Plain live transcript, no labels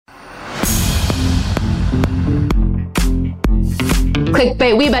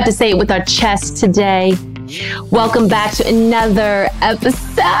Clickbait, we about to say it with our chest today. Welcome back to another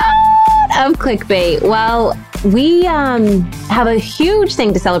episode of Clickbait. Well, we have a huge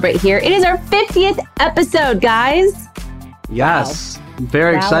thing to celebrate here. It is our 50th episode, guys. Yes. Wow.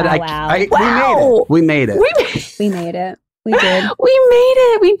 Very excited. Wow. We made it. We made it. We did. We made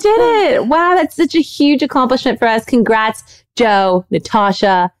it. We did it. Wow, that's such a huge accomplishment for us. Congrats, Joe,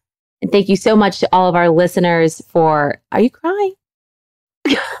 Natasha. And thank you so much to all of our listeners for, are you crying?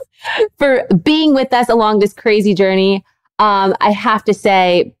 For being with us along this crazy journey. I have to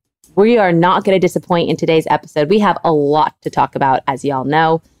say, we are not going to disappoint in today's episode. We have a lot to talk about, as y'all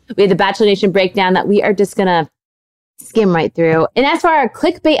know. We have the Bachelor Nation breakdown that we are just going to skim right through. And as for our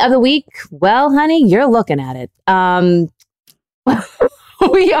clickbait of the week, well, honey, you're looking at it.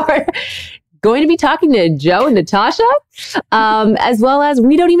 We are going to be talking to Joe and Natasha, as well as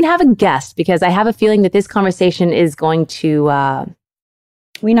we don't even have a guest because I have a feeling that this conversation is going to...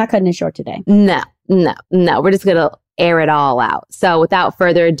 We're not cutting it short today. No. We're just going to air it all out. So without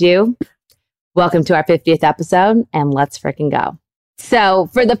further ado, welcome to our 50th episode and let's freaking go.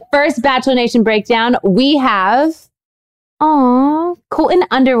 So for the first Bachelor Nation breakdown, we have, Colton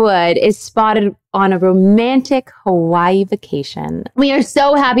Underwood is spotted on a romantic Hawaii vacation. We are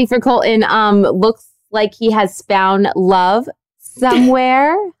so happy for Colton. Looks like he has found love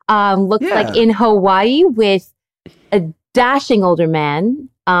somewhere. Like in Hawaii with a dashing older man.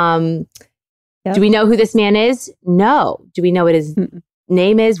 Yep. Do we know who this man is? No. Do we know what his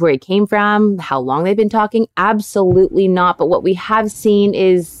name is, where he came from, how long they've been talking? Absolutely not. But what we have seen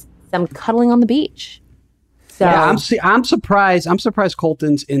is some cuddling on the beach. So yeah, I'm surprised. I'm surprised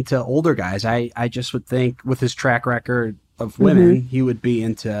Colton's into older guys. I just would think with his track record of women, he would be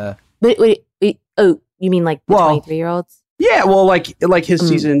into. Wait. Oh, you mean like the 23-year-olds? Yeah. Well, like his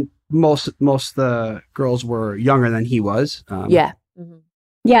season. Most of the girls were younger than he was. Yeah.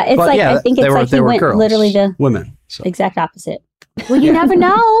 Yeah, it's I think it's like he went girls, literally the women. So. Exact opposite. Well, you never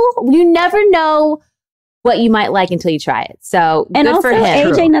know. You never know what you might like until you try it. So and good also, for him.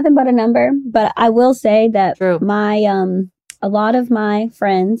 age ain't nothing but a number. But I will say that my a lot of my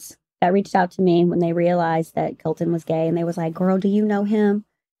friends that reached out to me when they realized that Colton was gay, and they was like, "Girl, do you know him?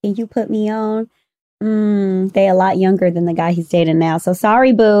 Can you put me on?" They a lot younger than the guy he's dating now. So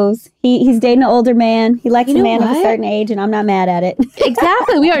sorry, boos. He's dating an older man. He likes a man of a certain age, and I'm not mad at it.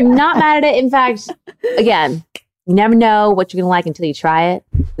 Exactly. We are not mad at it. In fact, again, you never know what you're going to like until you try it.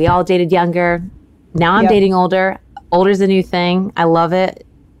 We all dated younger. Now I'm dating older. Older's the new thing. I love it.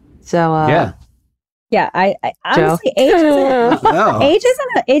 So yeah. I honestly, age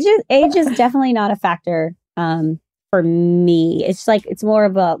is definitely not a factor for me. It's like it's more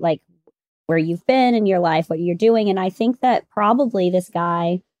about like where you've been in your life, what you're doing. And I think that probably this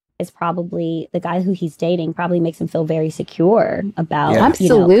guy is probably the guy who he's dating probably makes him feel very secure about,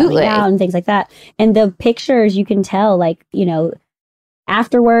 absolutely, coming out and things like that. And the pictures, you can tell, like,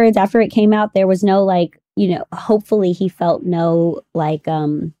 afterwards, after it came out, there was no, like, hopefully he felt no, like,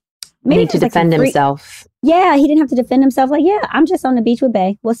 maybe need to defend himself. Yeah, he didn't have to defend himself. Like, yeah, I'm just on the beach with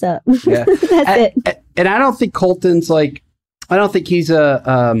Bae. What's up? Yeah. That's it. And I don't think Colton's like, I don't think he's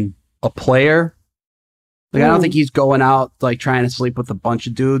a player. Like, I don't think he's going out like trying to sleep with a bunch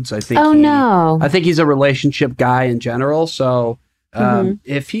of dudes. I think I think he's a relationship guy in general. So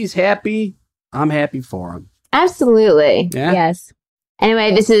if he's happy, I'm happy for him. Absolutely. Yeah? Yes.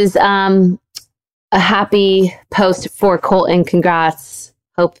 Anyway, this is a happy post for Colton. Congrats.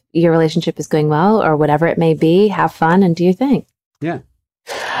 Hope your relationship is going well, or whatever it may be. Have fun and do your thing. Yeah.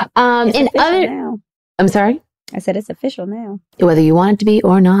 Now. I'm sorry? I said it's official now. Whether you want it to be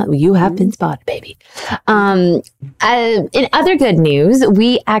or not, you have been spotted, baby. In other good news,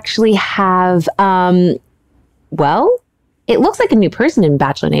 we actually have, it looks like a new person in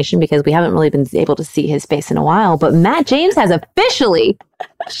Bachelor Nation because we haven't really been able to see his face in a while. But Matt James has officially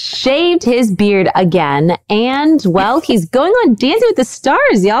shaved his beard again. And, well, he's going on Dancing with the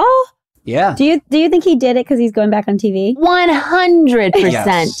Stars, y'all. Yeah. Do you think he did it because he's going back on TV? 100%.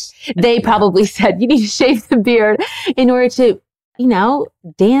 Yes. They probably said you need to shave the beard in order to,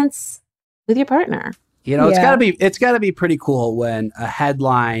 dance with your partner. It's gotta be pretty cool when a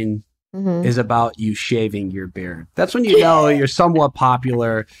headline is about you shaving your beard. That's when you know you're somewhat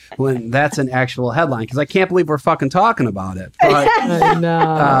popular, when that's an actual headline. Because I can't believe we're fucking talking about it. But, I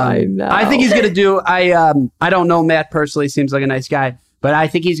know. I think he's gonna do. I don't know Matt personally. Seems like a nice guy. But I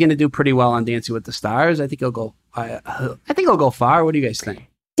think he's going to do pretty well on Dancing with the Stars. I think he'll go. I think he'll go far. What do you guys think?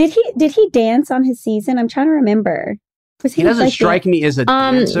 Did he dance on his season? I'm trying to remember. He doesn't strike me as a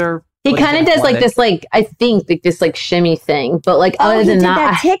dancer. He kind of does like this, like I think like this like shimmy thing. But like other than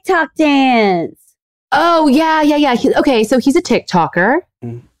that TikTok dance. Oh, yeah. Okay, so he's a TikToker.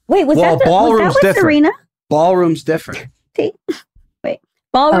 Wait, was that with Serena? Ballroom's different. Wait,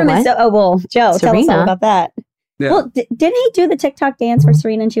 ballroom is so. Oh well, Joe, tell us all about that. Yeah. Well, didn't he do the TikTok dance for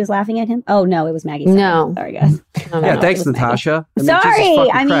Serena and she was laughing at him? Oh no, it was Maggie. No, sorry guys. Yeah, thanks, Natasha. Sorry,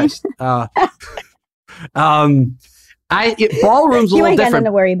 ballroom's a little different. You ain't got nothing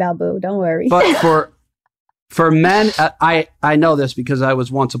to worry about, boo. Don't worry. But for men, I know this because I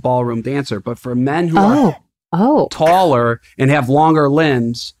was once a ballroom dancer. But for men who are taller and have longer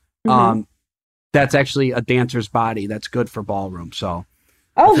limbs, that's actually a dancer's body. That's good for ballroom. So.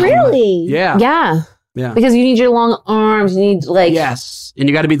 Oh really? Yeah. Because you need your long arms. You need yes, and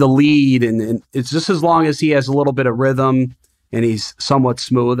you got to be the lead, and it's just as long as he has a little bit of rhythm and he's somewhat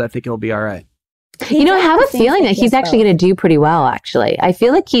smooth. I think he'll be all right. I have a feeling that he's actually going to do pretty well. Actually, I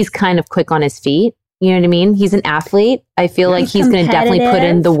feel like he's kind of quick on his feet. You know what I mean? He's an athlete. I feel like he's going to definitely put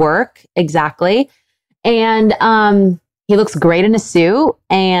in the work. Exactly, and he looks great in a suit,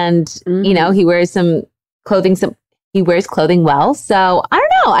 and he wears some clothing. He wears clothing well. So I don't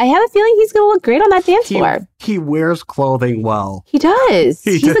know. I have a feeling he's going to look great on that dance floor. He wears clothing well. He does.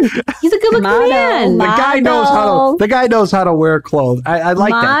 He's a good looking man. The guy knows how to wear clothes. I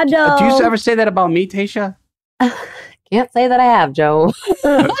like that. Do you ever say that about me, Tasha? Can't say that I have, Joe.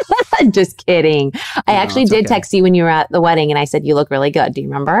 Just kidding. I actually did text you when you were at the wedding and I said, you look really good. Do you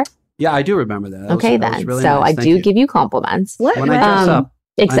remember? Yeah, I do remember that. That was really nice. I do give you compliments. When I dress up.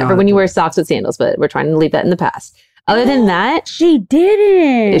 Except for when you wear socks with sandals, but we're trying to leave that in the past. Other than that, she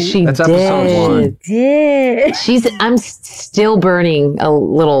didn't. That's episode 1. She did. I'm still burning a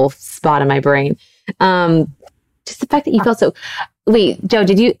little spot in my brain. Just the fact that you felt so. Wait, Joe,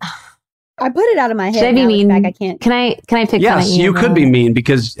 did you? I put it out of my head. Should I be mean? Back, I can't. Can I pick? Yes, you could be mean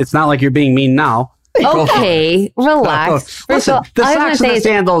because it's not like you're being mean now. Okay, relax. Listen, the socks and the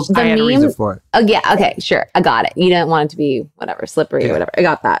sandals, I had a reason for it. Oh, yeah, okay, sure. I got it. You didn't want it to be, whatever, slippery or whatever. I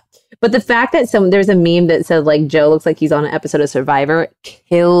got that. But the fact that there's a meme that said, Joe looks like he's on an episode of Survivor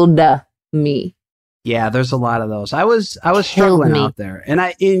killed me. Yeah, there's a lot of those. I was struggling out there. And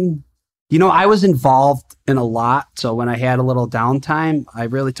I was involved in a lot. So when I had a little downtime, I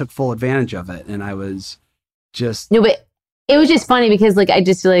really took full advantage of it. And I was just... No, but... It was just funny because I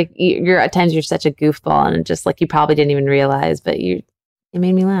just feel like at times you're such a goofball and just you probably didn't even realize, but it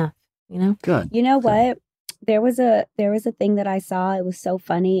made me laugh, Good. You know what? There was a thing that I saw. It was so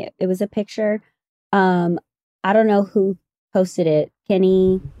funny. It was a picture. I don't know who posted it.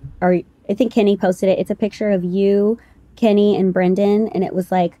 Kenny, or I think Kenny posted it. It's a picture of you, Kenny, and Brendan. And it was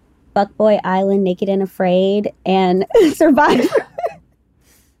Fuckboy Island, Naked and Afraid, and Survivor.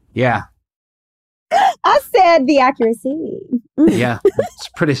 Yeah. I said the accuracy. Yeah, it's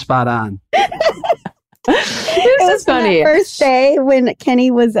pretty spot on. It was funny. First day when Kenny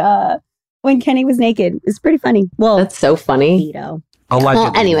was naked. It's pretty funny. Well, that's so funny.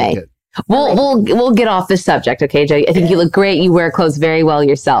 Well, anyway, we'll get off this subject, okay, Joe? I think you look great. You wear clothes very well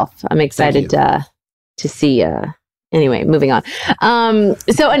yourself. I'm excited to see. Anyway, moving on.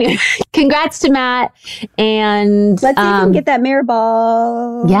 So anyway, congrats to Matt. And let's see if we can get that mirror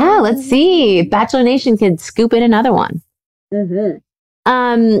ball. Yeah, let's see. Bachelor Nation could scoop in another one.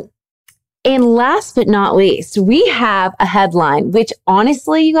 Mm-hmm. And last but not least, we have a headline, which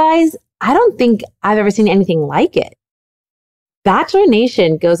honestly, you guys, I don't think I've ever seen anything like it. Bachelor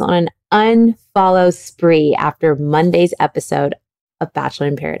Nation goes on an unfollow spree after Monday's episode of Bachelor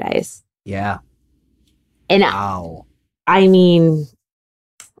in Paradise. Yeah. And wow. I mean,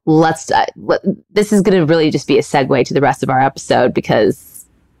 this is going to really just be a segue to the rest of our episode because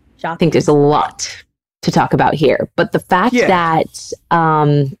I think there's a lot to talk about here. But the fact that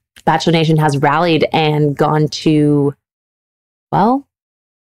Bachelor Nation has rallied and gone to,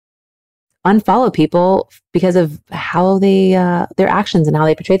 unfollow people because of how they, their actions and how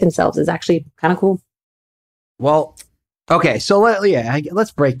they portray themselves is actually kind of cool. Well, okay, so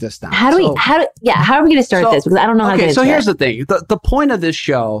let's break this down. How are we going to start this? Because I don't know how to get so here's the thing. The point of this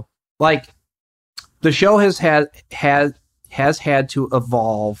show, the show has had to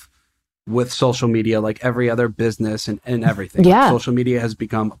evolve with social media like every other business and everything. Yeah. Social media has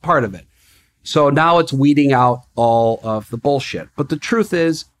become a part of it. So now it's weeding out all of the bullshit. But the truth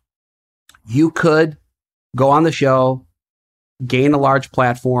is, you could go on the show, gain a large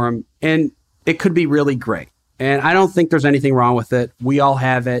platform, and it could be really great. And I don't think there's anything wrong with it. We all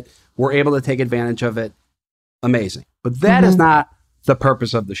have it. We're able to take advantage of it. Amazing. But that is not the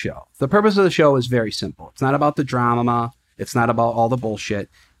purpose of the show. The purpose of the show is very simple. It's not about the drama. It's not about all the bullshit.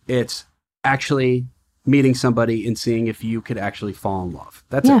 It's actually meeting somebody and seeing if you could actually fall in love.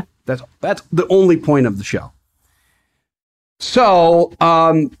 That's it. That's the only point of the show. So,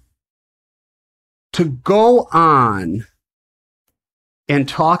 to go on and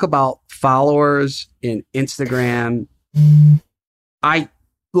talk about followers in Instagram,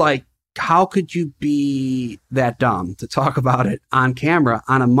 how could you be that dumb to talk about it on camera,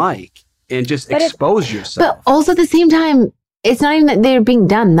 on a mic, and just expose yourself? But also at the same time, it's not even that they're being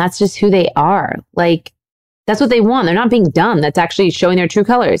dumb. That's just who they are. Like, that's what they want. They're not being dumb. That's actually showing their true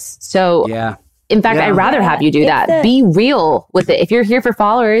colors. So, yeah. In fact, I'd rather have you do that. Be real with it. If you're here for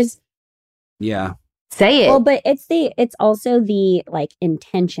followers, say it. Well, but it's also the like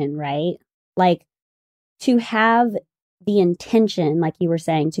intention, right? Like to have the intention, like you were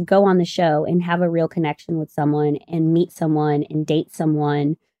saying, to go on the show and have a real connection with someone and meet someone and date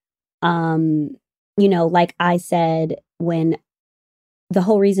someone. Like I said, when the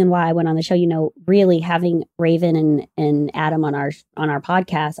whole reason why I went on the show, really having Raven and Adam on our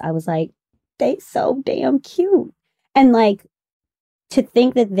podcast, I was like, they so damn cute. And like to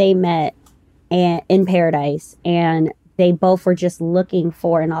think that they met in Paradise and they both were just looking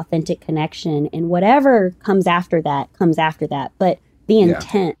for an authentic connection, and whatever comes after that. But the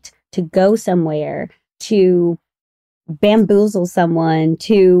intent to go somewhere, to bamboozle someone,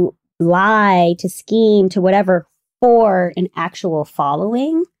 to lie, to scheme, to whatever for an actual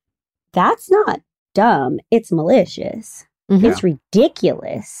following, that's not dumb. It's malicious. Mm-hmm. It's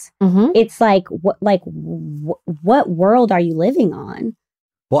ridiculous. Mm-hmm. It's like what world are you living on?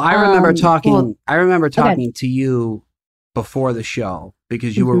 Well, I remember talking to you before the show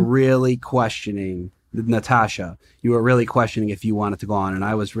because you were really questioning Natasha. You were really questioning if you wanted to go on, and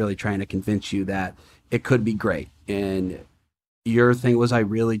I was really trying to convince you that it could be great. And your thing was, I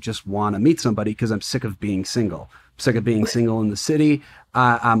really just want to meet somebody because I'm sick of being single. I'm sick of being single in the city.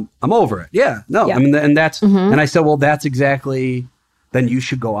 I'm over it. Yeah, no. Yeah. I mean, and that's and I said, well, that's exactly. Then you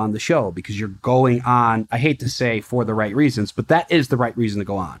should go on the show because you're going on. I hate to say for the right reasons, but that is the right reason to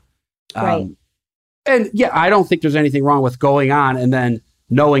go on. Right. And yeah, I don't think there's anything wrong with going on and then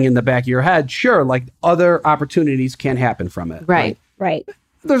knowing in the back of your head, sure, like other opportunities can happen from it. Right. Right.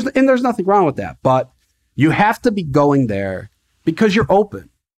 There's nothing wrong with that, but you have to be going there because you're open.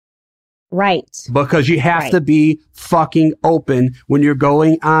 Right. Because you have to be fucking open when you're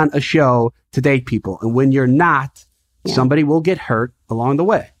going on a show to date people. And when you're not, somebody will get hurt along the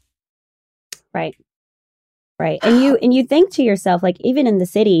way. Right. Right. And you think to yourself, like, even in the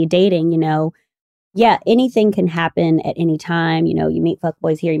city dating, anything can happen at any time. You meet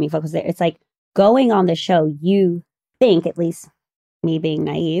fuckboys here, you meet fuckboys there. It's like going on the show, you think, at least me being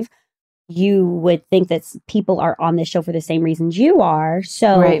naive, you would think that people are on this show for the same reasons you are.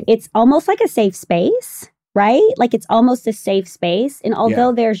 So it's almost like a safe space, right? Like it's almost a safe space. And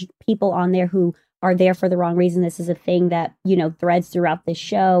although there's people on there who are there for the wrong reason, this is a thing that, threads throughout the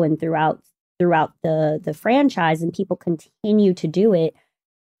show and throughout the franchise, and people continue to do it.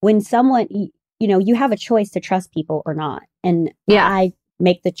 When someone, you have a choice to trust people or not. And I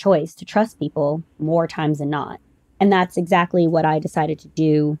make the choice to trust people more times than not. And that's exactly what I decided to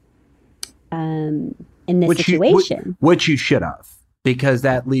do in this situation. Which you should have, because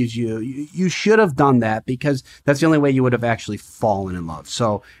that leaves you should have done that, because that's the only way you would have actually fallen in love.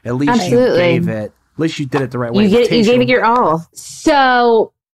 So at least you gave it, at least you did it the right way. You gave it your all.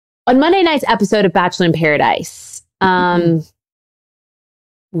 So on Monday night's episode of Bachelor in Paradise,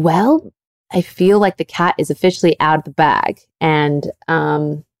 well, I feel like the cat is officially out of the bag, and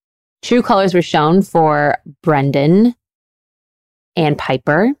true colors were shown for Brendan and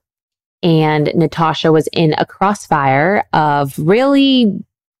Piper. And Natasha was in a crossfire of really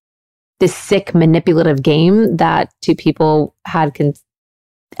this sick manipulative game that two people had,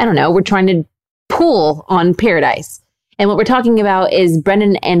 were trying to pull on Paradise. And what we're talking about is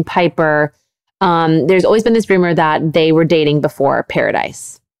Brendan and Piper. There's always been this rumor that they were dating before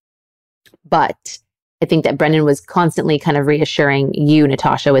Paradise. But I think that Brendan was constantly kind of reassuring you,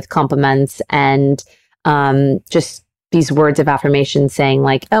 Natasha, with compliments and just these words of affirmation, saying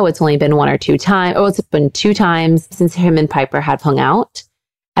like, oh, it's only been one or two times. Oh, it's been 2 times since him and Piper had hung out,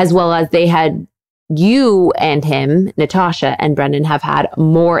 as well as they had, you and him, Natasha and Brendan, have had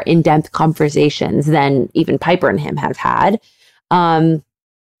more in-depth conversations than even Piper and him have had. And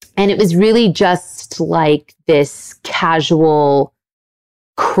it was really just like this casual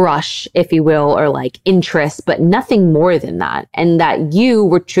crush, if you will, or like interest, but nothing more than that. And that you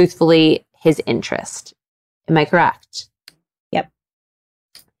were truthfully his interest. Am I correct? Yep.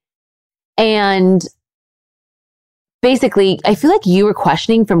 And basically, I feel like you were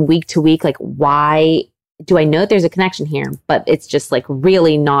questioning from week to week, like, why do I know that there's a connection here, but it's just like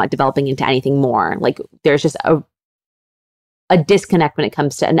really not developing into anything more? Like there's just a a disconnect when it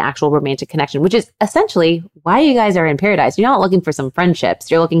comes to an actual romantic connection, which is essentially why you guys are in paradise. You're not looking for some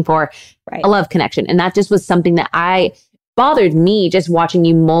friendships. You're looking for a love connection. And that just was something that bothered me just watching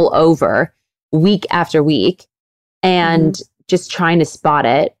you mull over week after week and just trying to spot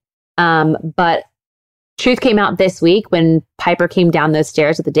it. But truth came out this week when Piper came down those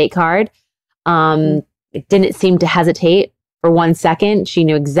stairs with the date card. It didn't seem to hesitate for 1 second. She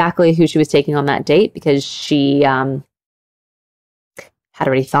knew exactly who she was taking on that date because she had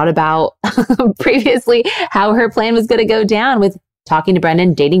already thought about previously how her plan was going to go down with talking to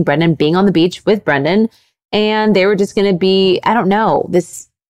Brendan, dating Brendan, being on the beach with Brendan. And they were just going to be, I don't know, this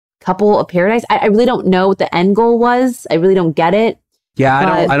couple of paradise. I really don't know what the end goal was. I really don't get it. Yeah,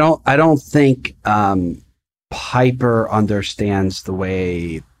 I don't think Piper understands the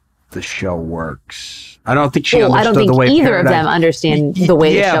way the show works. I don't think she understood the way either of them understand the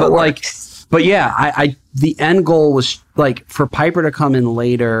way the show works. But yeah, the end goal was like for Piper to come in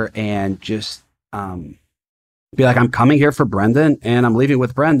later and just be like, I'm coming here for Brendan and I'm leaving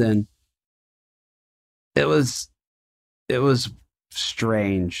with Brendan. It was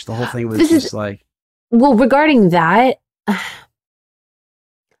strange. The whole thing was well, regarding that,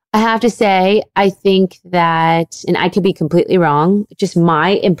 I have to say, I think that, and I could be completely wrong, just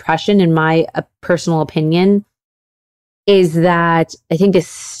my impression and my personal opinion is that I think this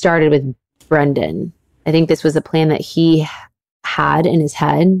started with Brendan. I think this was a plan that he had in his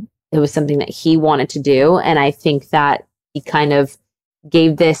head. It was something that he wanted to do. And I think that he kind of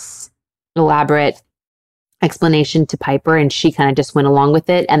gave this elaborate explanation to Piper and she kind of just went along with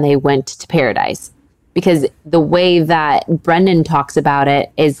it and they went to paradise. Because the way that Brendan talks about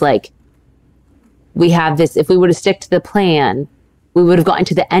it is like, we have this, if we were to stick to the plan, we would have gotten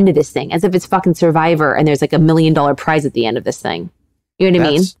to the end of this thing, as if it's fucking Survivor and there's like $1 million prize at the end of this thing. You know what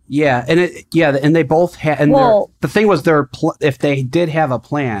I mean? Yeah. And they both had, and the thing was if they did have a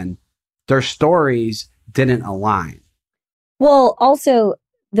plan, their stories didn't align. Well, also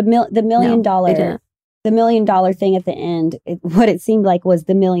the $1 million thing at the end, what it seemed like was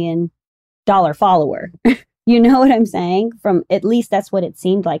the $1 million follower. You know what I'm saying? From at least that's what it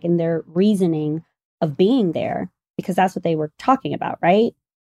seemed like in their reasoning of being there, because that's what they were talking about, right?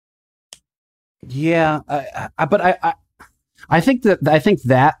 Yeah, I think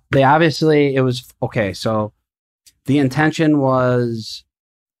that they obviously, it was okay. So the intention was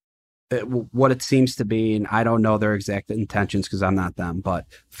what it seems to be, and I don't know their exact intentions because I'm not them, but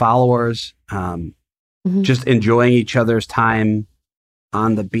followers just enjoying each other's time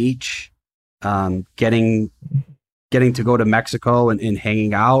on the beach, getting to go to Mexico and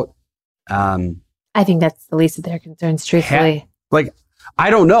hanging out. I think that's the least of their concerns, truthfully. I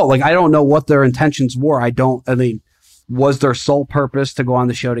don't know. I don't know what their intentions were. Was their sole purpose to go on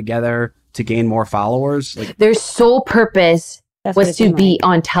the show together to gain more followers? Their sole purpose was to be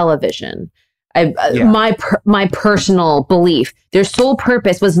on television. My personal belief, their sole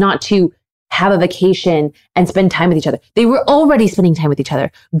purpose was not to have a vacation and spend time with each other. They were already spending time with each other.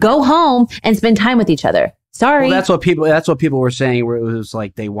 Go home and spend time with each other. Sorry. Well, that's what people were saying, where it was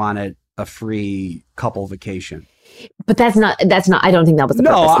like they wanted a free couple vacation. But that's not, I don't think that was the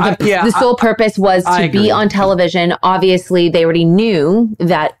purpose. The sole purpose was to be on television. Obviously, they already knew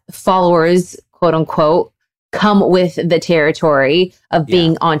that followers, quote unquote, come with the territory of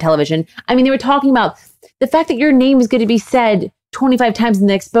being on television. I mean, they were talking about the fact that your name is going to be said 25 times in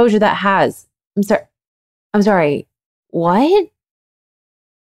the exposure that has. I'm sorry. What?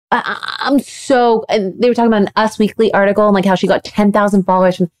 I'm so, they were talking about an Us Weekly article and how she got 10,000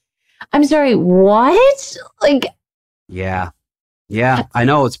 followers from, I'm sorry, what? Yeah, I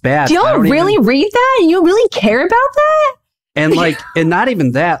know, it's bad. Do y'all really read that? And you really care about that? And and not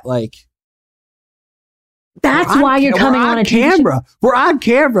even that, that's why you're coming on a camera. We're on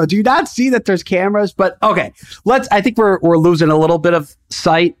camera. Do you not see that there's cameras? But okay, I think we're losing a little bit of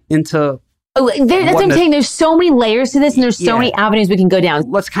sight into. That's what I'm saying. There's so many layers to this, and there's so many avenues we can go down.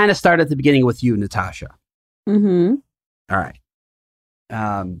 Let's kind of start at the beginning with you, Natasha. Mm-hmm. All right.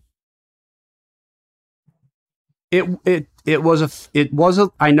 It was a.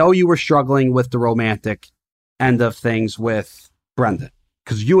 I know you were struggling with the romantic end of things with Brendan,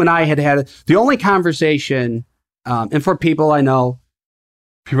 because you and I had the only conversation, and for people I know,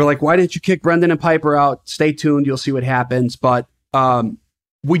 people are like, why didn't you kick Brendan and Piper out? Stay tuned, you'll see what happens. But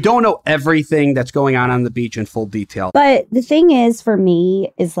we don't know everything that's going on the beach in full detail. But the thing is, for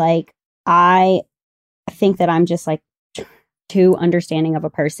me, is I think that I'm just too understanding of a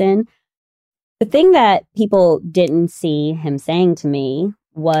person. The thing that people didn't see him saying to me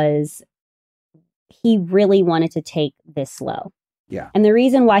was he really wanted to take this slow. Yeah. And the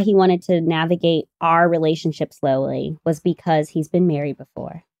reason why he wanted to navigate our relationship slowly was because he's been married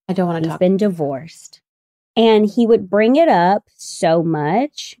before. I don't want to talk. He's been divorced. And he would bring it up so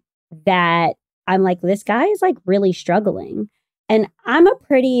much that I'm like, this guy is like really struggling. And I'm a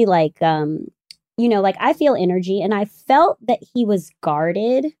pretty like, like I feel energy, and I felt that he was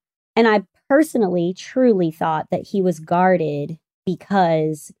guarded. And I personally truly thought that he was guarded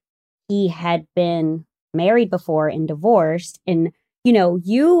because he had been married before and divorced. And,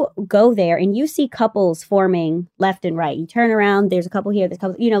 you go there and you see couples forming left and right. You turn around, there's a couple here, there's a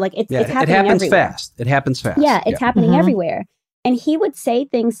couple, it's happening it happens everywhere. fast. It happens fast. Yeah, it's happening everywhere. And he would say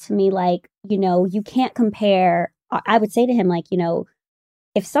things to me like, you can't compare. I would say to him, like,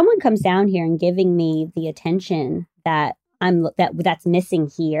 if someone comes down here and giving me the attention that that's missing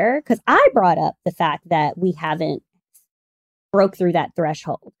here, because I brought up the fact that we haven't broke through that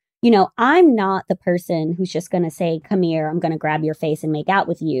threshold. I'm not the person who's just going to say, come here, I'm going to grab your face and make out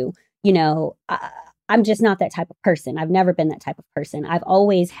with you. I'm just not that type of person. I've never been that type of person. I've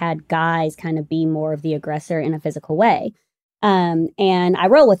always had guys kind of be more of the aggressor in a physical way. And I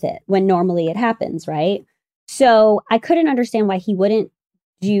roll with it when normally it happens, right? So I couldn't understand why he wouldn't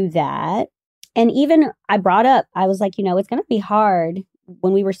do that. And even I brought up, I was like, it's going to be hard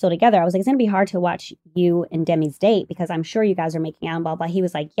when we were still together. I was like, it's going to be hard to watch you and Demi's date because I'm sure you guys are making out and blah, blah. He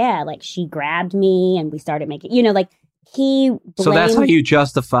was like, yeah, like she grabbed me and we started making, like he blamed. So that's how you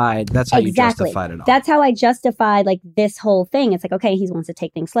justified. That's how you justified it all. That's how I justified like this whole thing. It's like, okay, he wants to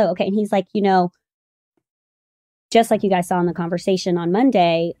take things slow. Okay. And he's like, just like you guys saw in the conversation on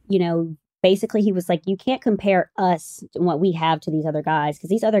Monday, basically he was like, you can't compare us and what we have to these other guys because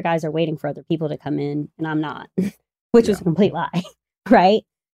these other guys are waiting for other people to come in and I'm not, which was a complete lie. Right.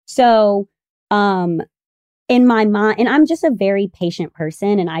 So, in my mind, and I'm just a very patient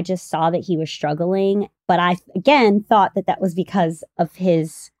person, and I just saw that he was struggling. But I, again, thought that was because of the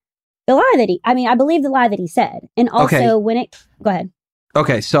lie that I believe the lie that he said. And also go ahead.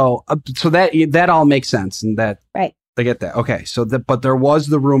 Okay. So that all makes sense. And that, right. I get that. Okay. But there was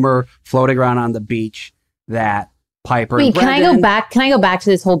the rumor floating around on the beach that Piper. Wait, can I go back? Can I go back to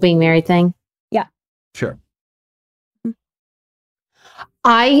this whole being married thing? Yeah. Sure.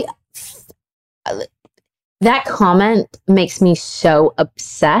 That comment makes me so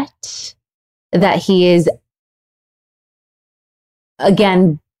upset that he is,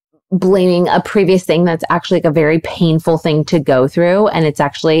 again, blaming a previous thing that's actually like a very painful thing to go through. And it's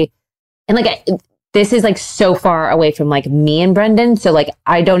actually, and like, this is like so far away from like me and Brendan. So like,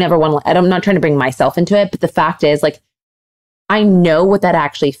 I don't ever want to, I'm not trying to bring myself into it, but the fact is like, I know what that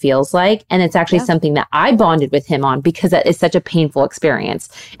actually feels like. And it's actually something that I bonded with him on because that is such a painful experience.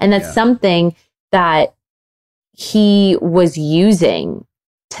 And that's something that he was using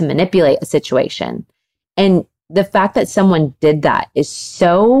to manipulate a situation. And the fact that someone did that is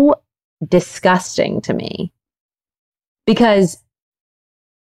so disgusting to me because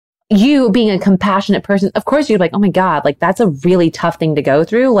you being a compassionate person, of course you're like, oh my God, like that's a really tough thing to go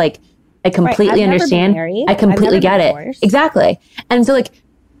through. Like, I completely understand. I completely get it. Exactly. And so like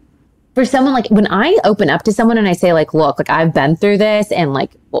for someone like when I open up to someone and I say like, look, like I've been through this and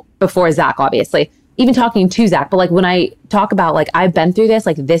like before Zach, obviously, even talking to Zach, but like when I talk about like I've been through this,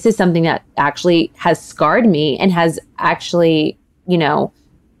 like this is something that actually has scarred me and has actually,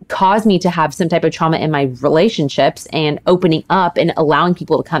 caused me to have some type of trauma in my relationships and opening up and allowing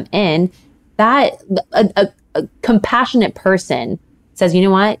people to come in, that a compassionate person says, you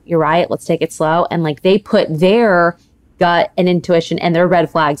know what, you're right, let's take it slow. And like they put their gut and intuition and their red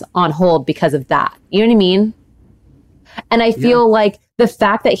flags on hold because of that. You know what I mean? And I feel like the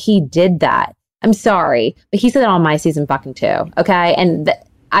fact that he did that, I'm sorry, but he said that on my season fucking too. Okay. And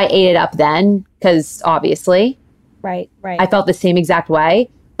I ate it up then because obviously. Right. I felt the same exact way.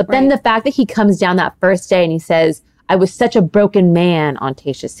 But then the fact that he comes down that first day and he says, I was such a broken man on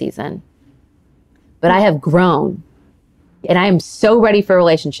Tayshia's season, but I have grown. And I am so ready for a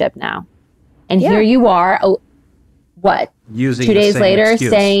relationship now. And here you are, using 2 days later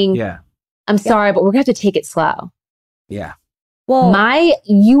excuse. saying, I'm sorry, but we're going to have to take it slow. Yeah. Well,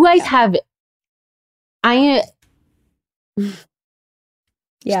 you guys have, Just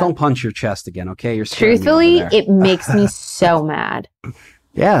don't punch your chest again, okay? You're truthfully, it makes me so mad.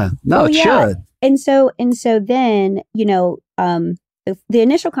 Yeah. No, it should. And so then, the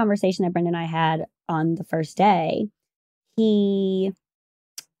initial conversation that Brendan and I had on the first day, I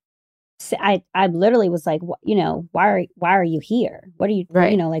literally was like, why are you here? What are you,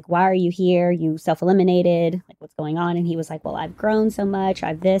 like, why are you here? You self-eliminated, like what's going on? And he was like, well, I've grown so much.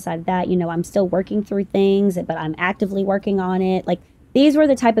 I've this, I've that, I'm still working through things, but I'm actively working on it. Like these were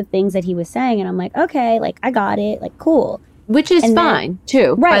the type of things that he was saying. And I'm like, okay, like I got it. Like, cool. Which is fine,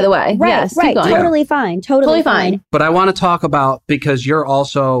 too, by the way. Yes, right. Totally fine. Totally fine. But I want to talk about, because you're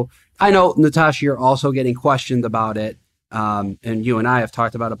also, I know, Natasha, you're also getting questioned about it. And you and I have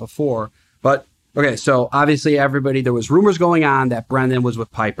talked about it before. But, okay, so obviously there was rumors going on that Brendan was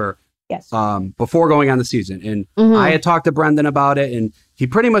with Piper. Yes. Before going on the season. And I had talked to Brendan about it, and he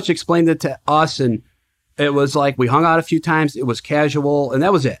pretty much explained it to us. And it was like, we hung out a few times. It was casual, and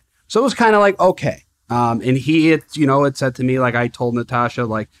that was it. So it was kind of like, okay. And he had said to me, like, I told Natasha,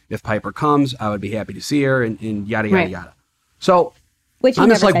 like, if Piper comes, I would be happy to see her, and yada, yada, yada. So which I'm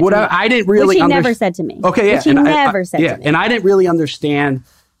just like, whatever. I didn't really understand. Never said to me. Okay, yeah. Which he never said to me. And I didn't really understand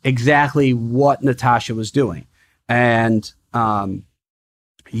exactly what Natasha was doing. And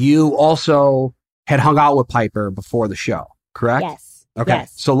you also had hung out with Piper before the show, correct? Yes. Okay.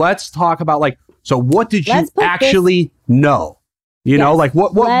 Yes. So let's talk about, like, so what did you actually know? You know, like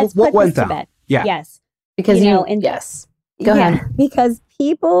what went down? Yeah. Yes. Because Go ahead. Because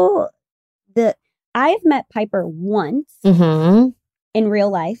I've met Piper once in real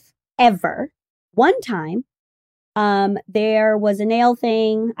life, ever. One time. There was a nail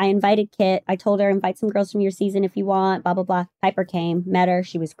thing. I invited Kit. I told her, invite some girls from your season if you want, blah, blah, blah. Piper came, met her.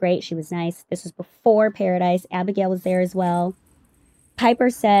 She was great. She was nice. This was before Paradise. Abigail was there as well. Piper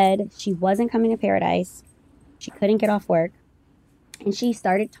said she wasn't coming to Paradise. She couldn't get off work. And she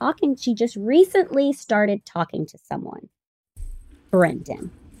started talking. She just recently started talking to someone.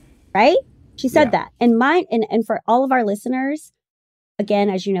 Brendan. Right? She said that. And and for all of our listeners, again,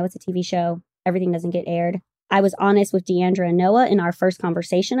 as you know, it's a TV show. Everything doesn't get aired. I was honest with Deandra and Noah in our first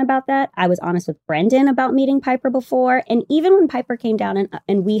conversation about that. I was honest with Brendan about meeting Piper before. And even when Piper came down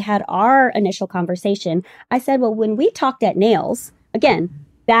and we had our initial conversation, I said, well, when we talked at Nails, again,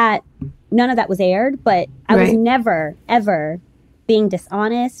 that none of that was aired, but I was never, ever being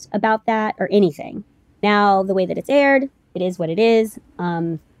dishonest about that or anything. Now, the way that it's aired, it is what it is.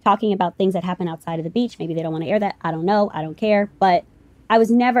 Talking about things that happen outside of the beach, maybe they don't want to air that. I don't know. I don't care. But I was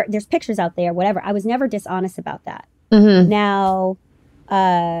never, there's pictures out there, whatever. I was never dishonest about that. Now,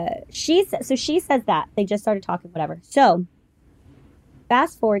 she says that. They just started talking, whatever. So,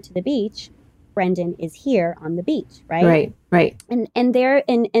 fast forward to the beach. Brendan is here on the beach, right? Right. And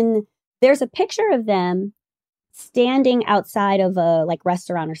there's a picture of them standing outside of a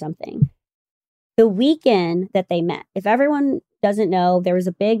restaurant or something. The weekend that they met. If everyone doesn't know, there was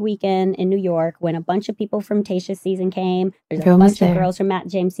a big weekend in New York when a bunch of people from Tayshia's season came. There's a bunch of girls from Matt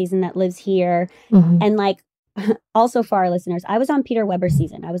James' season that lives here. And also for our listeners, I was on Peter Weber's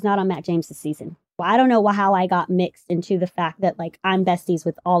season. I was not on Matt James' season. Well, I don't know how I got mixed into the fact that I'm besties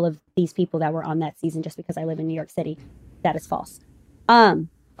with all of these people that were on that season just because I live in New York City. That is false. I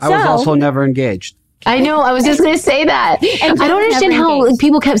was also never engaged. I know. I was just going to say that. I don't understand how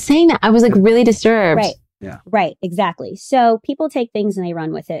people kept saying that. I was really disturbed. Right. Yeah. Right. Exactly. So people take things and they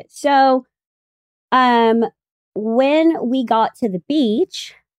run with it. So, when we got to the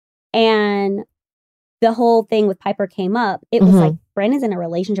beach and the whole thing with Piper came up, it was like, Brendan's in a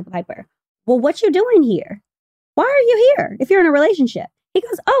relationship with Piper. Well, what you doing here? Why are you here if you're in a relationship? He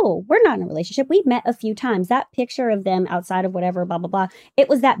goes, oh, we're not in a relationship. We met a few times. That picture of them outside of whatever, blah, blah, blah. It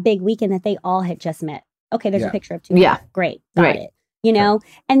was that big weekend that they all had just met. Okay, there's a picture of two. Yeah. Great. Got it. You know?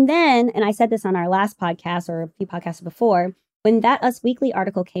 And then, and I said this on our last podcast or a few podcasts before, when that Us Weekly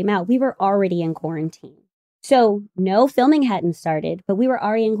article came out, we were already in quarantine. So no filming hadn't started, but we were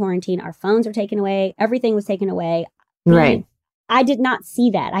already in quarantine. Our phones were taken away. Everything was taken away. Right. I did not see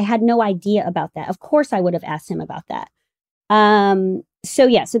that. I had no idea about that. Of course, I would have asked him about that. So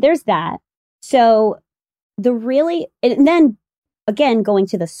there's that. So and then again, going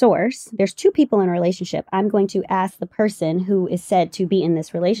to the source, there's two people in a relationship. I'm going to ask the person who is said to be in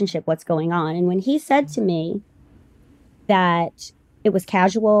this relationship what's going on. And when he said to me that it was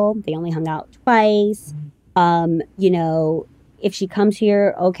casual, they only hung out twice, if she comes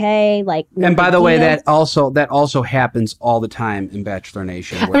here, okay, no and by the way, that also happens all the time in Bachelor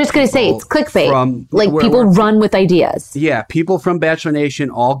Nation. I'm just going to say it's clickbait. People run with ideas. Yeah, people from Bachelor Nation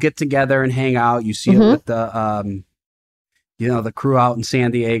all get together and hang out. You see it with the, the crew out in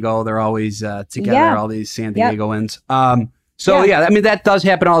San Diego. They're always together, all these San Diegoans. That does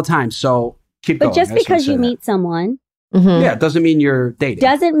happen all the time. So keep going. But just because you meet someone, it doesn't mean you're dating.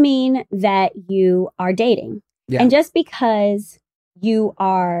 Doesn't mean that you are dating. Yeah. And just because you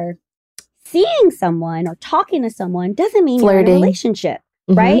are seeing someone or talking to someone doesn't mean you're in a relationship,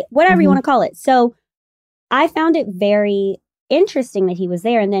 right? Whatever you want to call it. So I found it very interesting that he was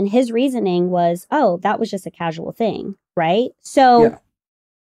there. And then his reasoning was, oh, that was just a casual thing, right? So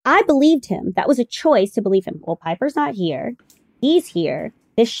I believed him. That was a choice to believe him. Well, Piper's not here. He's here.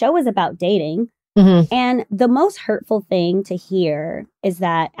 This show is about dating. Mm-hmm. And the most hurtful thing to hear is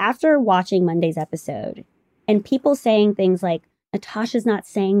that after watching Monday's episode and people saying things like, Natasha's not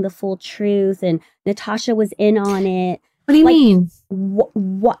saying the full truth and Natasha was in on it. What do you mean?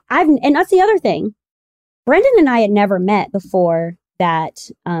 And that's the other thing. Brendan and I had never met before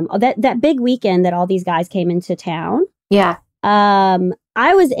that big weekend that all these guys came into town. Yeah.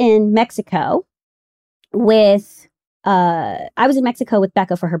 I was in Mexico with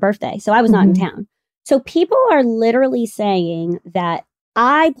Becca for her birthday. So I was not in town. So people are literally saying that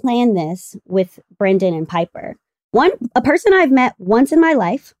I planned this with Brendan and Piper. A person I've met once in my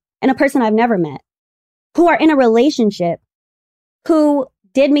life and a person I've never met who are in a relationship who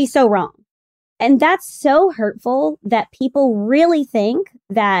did me so wrong. And that's so hurtful that people really think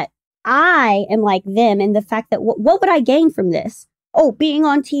that I am like them, and the fact that what would I gain from this? Oh, being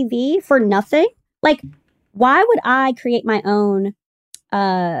on TV for nothing? Like, why would I create my own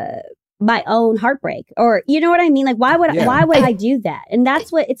heartbreak? Or, you know what I mean? Like, why would I do that? And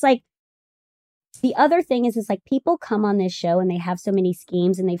that's what it's like. The other thing is like people come on this show and they have so many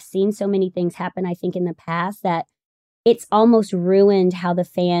schemes and they've seen so many things happen, I think, in the past that it's almost ruined how the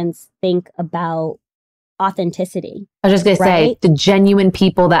fans think about authenticity. I was just going to say, the genuine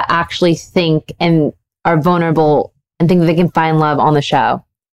people that actually think and are vulnerable and think that they can find love on the show.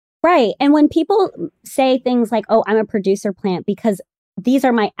 Right. And when people say things like, oh, I'm a producer plant because these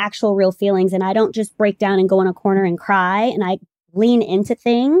are my actual real feelings and I don't just break down and go in a corner and cry and I lean into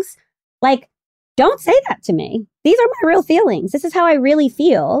things, like, don't say that to me. These are my real feelings. This is how I really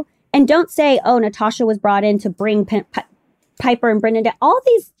feel. And don't say, oh, Natasha was brought in to bring Piper and Brendan down. All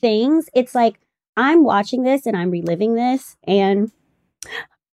these things, it's like, I'm watching this and I'm reliving this. And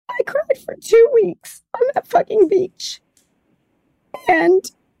I cried for 2 weeks on that fucking beach. And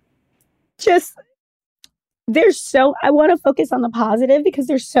just, I want to focus on the positive because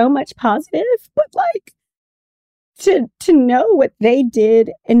there's so much positive. But like, to know what they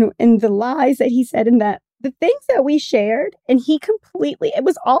did and the lies that he said and that the things that we shared, and he completely, it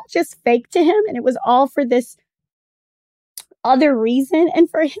was all just fake to him and it was all for this other reason. And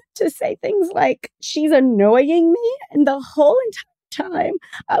for him to say things like, she's annoying me, and the whole entire time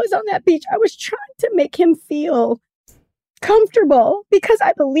I was on that beach, I was trying to make him feel comfortable because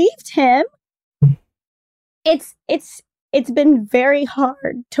I believed him. It's been very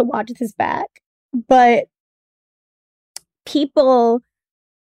hard to watch this back, but people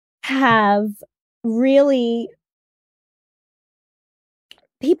have really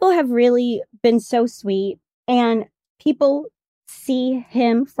been so sweet, and people see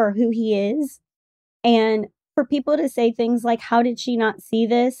him for who he is. And for people to say things like, how did she not see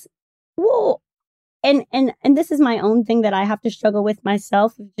this? Well, and this is my own thing that I have to struggle with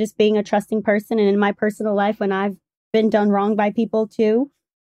myself, just being a trusting person, and in my personal life when I've been done wrong by people too.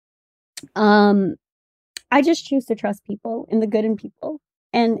 I just choose to trust people and the good in people.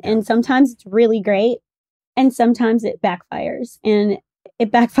 And sometimes it's really great. And sometimes it backfires. And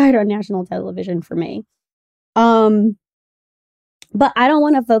it backfired on national television for me. But I don't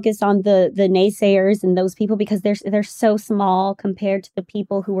want to focus on the naysayers and those people because they're so small compared to the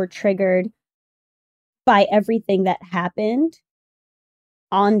people who were triggered by everything that happened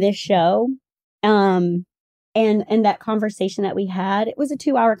on this show. And that conversation that we had, it was a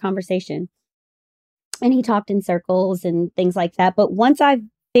 2-hour conversation. And he talked in circles and things like that. But once I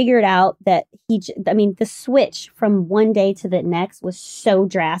figured out that the switch from one day to the next was so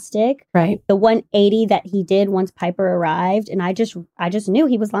drastic. Right. The 180 that he did once Piper arrived. And I just knew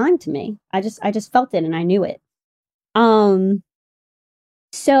he was lying to me. I just felt it and I knew it.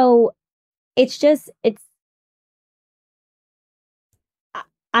 So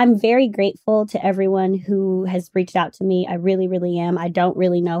I'm very grateful to everyone who has reached out to me. I really, really am. I don't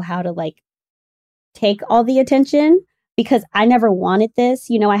really know how to take all the attention because I never wanted this.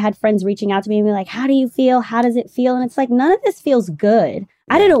 You know, I had friends reaching out to me and be like, how do you feel? How does it feel? And it's like, none of this feels good.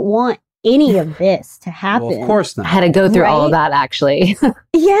 I didn't want any of this to happen. Well, of course not. I had to go through all of that, actually.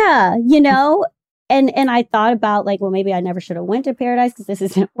 Yeah, you know, and I thought about well, maybe I never should have went to Paradise because this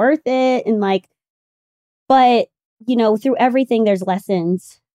isn't worth it. And but, you know, through everything, there's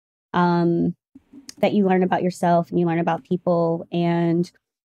lessons that you learn about yourself and you learn about people. And,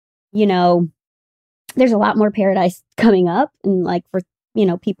 you know, there's a lot more Paradise coming up and for, you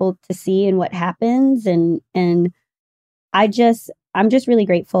know, people to see and what happens. And I'm just really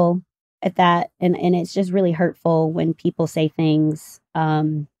grateful at that. And it's just really hurtful when people say things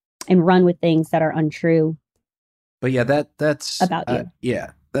and run with things that are untrue. But yeah, that's about you.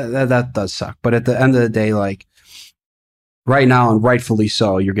 Yeah, that does suck. But at the end of the day, right now, and rightfully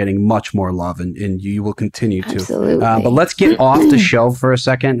so, you're getting much more love, and you will continue to. Absolutely. But let's get off the show for a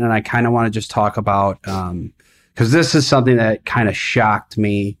second, and I kind of want to just talk about, because this is something that kind of shocked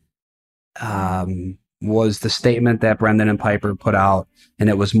me, was the statement that Brendan and Piper put out, and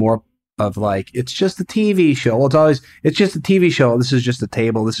it was more of like, it's just a TV show. Well, it's just a TV show. This is just a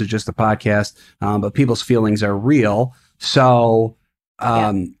table. This is just a podcast. But people's feelings are real. So,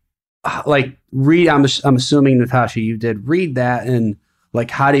 like, I'm assuming, Natasha, you did read that, and like,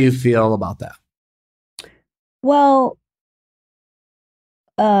 how do you feel about that? Well,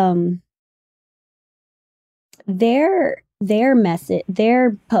 their message,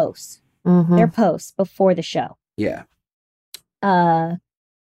 their posts before the show. Yeah.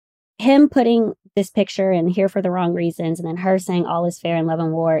 Him putting this picture in Here for the Wrong Reasons, and then her saying all is fair in love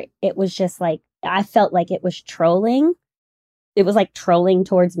and war. It was just like, I felt like it was trolling. It was like trolling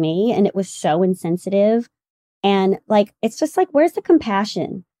towards me, and it was so insensitive. And like, it's just like, where's the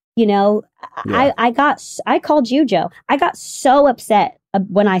compassion? You know, yeah. I called you, Joe. I got so upset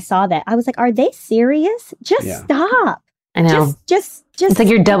when I saw that. I was like, are they serious? Just stop. I know. Just it's like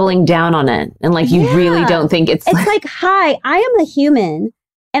you're doubling down on it. And like, you really don't think it's like, hi, I am a human.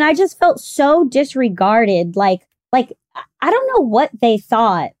 And I just felt so disregarded. Like, I don't know what they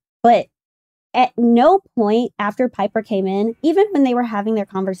thought, but at no point after Piper came in, even when they were having their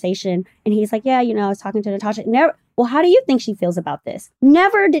conversation, and he's like, yeah, you know, I was talking to Natasha. Never. Well, how do you think she feels about this?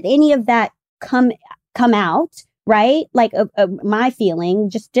 Never did any of that come out, right? Like my feeling,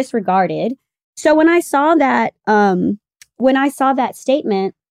 just disregarded. So when I saw that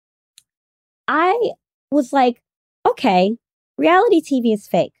statement, I was like, okay, reality TV is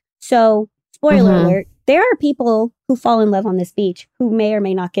fake. So spoiler alert, there are people who fall in love on this beach who may or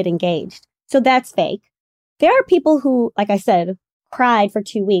may not get engaged. So that's fake. There are people who, like I said, cried for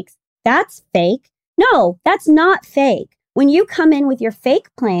 2 weeks. That's fake. No, that's not fake. When you come in with your fake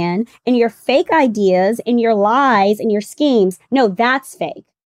plan and your fake ideas and your lies and your schemes, no, that's fake.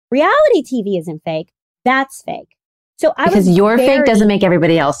 Reality TV isn't fake. That's fake. So because your fake doesn't make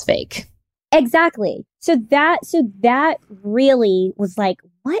everybody else fake. Exactly. So that really was like,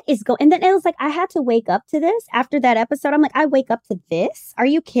 what is going? And then it was like, I had to wake up to this after that episode. I'm like, I wake up to this? Are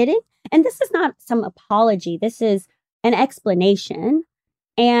you kidding? And this is not some apology. This is an explanation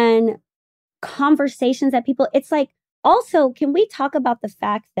and conversations that people, it's like, also, can we talk about the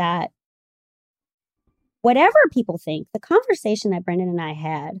fact that whatever people think, the conversation that Brendan and I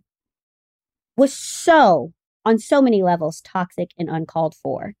had was so, on so many levels, toxic and uncalled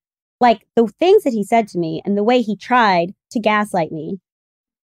for. Like the things that he said to me and the way he tried to gaslight me.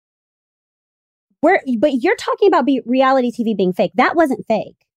 But you're talking about reality TV being fake. That wasn't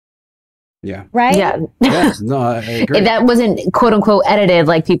fake. Yeah. Right? Yeah. Yes, no, I agree. That wasn't quote unquote edited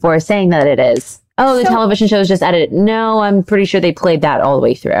like people are saying that it is. Oh, the television show is just edited. No, I'm pretty sure they played that all the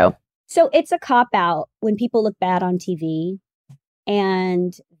way through. So it's a cop-out when people look bad on TV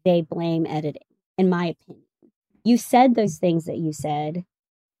and they blame editing, in my opinion. You said those things that you said.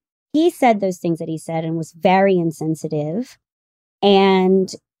 He said those things that he said and was very insensitive.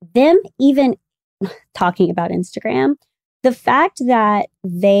 And them even talking about Instagram, the fact that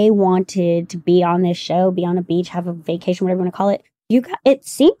they wanted to be on this show, be on a beach, have a vacation, whatever you want to call it, it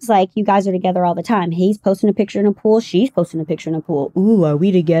seems like you guys are together all the time. He's posting a picture in a pool. She's posting a picture in a pool. Ooh, are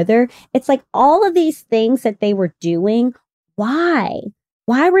we together? It's like all of these things that they were doing. Why?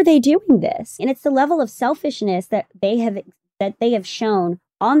 Why were they doing this? And it's the level of selfishness that they have shown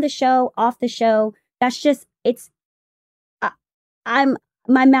on the show, off the show. That's just,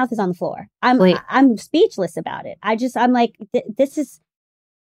 my mouth is on the floor. I'm speechless about it. I'm like, this is,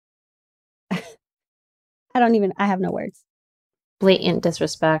 I have no words. Blatant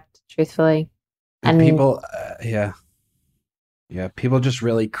disrespect, truthfully. And people, people just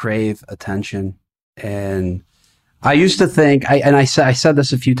really crave attention. And I used to think, I said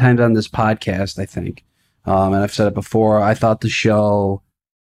this a few times on this podcast, I think, and I've said it before, I thought the show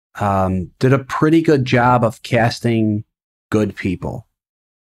did a pretty good job of casting good people,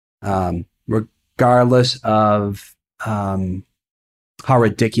 regardless of how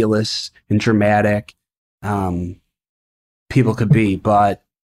ridiculous and dramatic people could be. But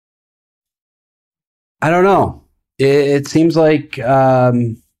I don't know. It seems like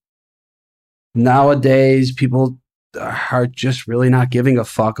nowadays people are just really not giving a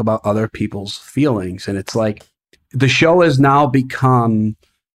fuck about other people's feelings. And it's like the show has now become,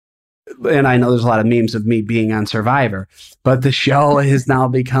 and I know there's a lot of memes of me being on Survivor, but the show has now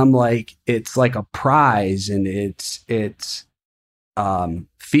become like, it's like a prize, and it's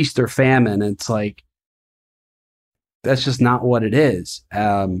feast or famine. It's like, that's just not what it is.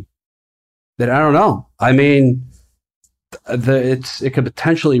 That I don't know. I mean, it could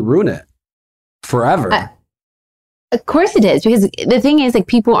potentially ruin it forever. Of course it is, because the thing is, like,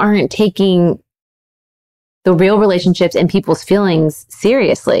 people aren't taking the real relationships and people's feelings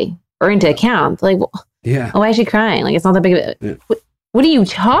seriously or into account. Like, why is she crying? Like, it's not that big of a... Yeah. What are you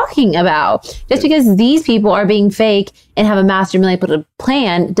talking about? Just because these people are being fake and have a master manipulative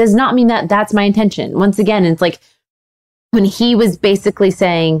plan does not mean that that's my intention. Once again, it's like when he was basically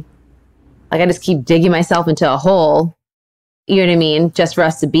saying, like, I just keep digging myself into a hole, you know what I mean? Just for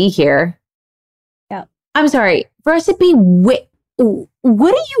us to be here. Yeah. I'm sorry. For us to be... what do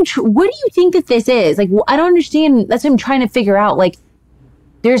you think that this is? Like, I don't understand. That's what I'm trying to figure out. Like,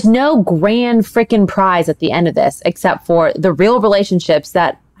 there's no grand freaking prize at the end of this, except for the real relationships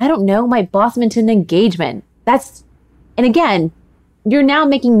that, I don't know, might blossom into an engagement. And again, you're now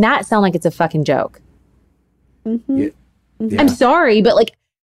making that sound like it's a fucking joke. Mm-hmm. Yeah. Yeah. I'm sorry, but like,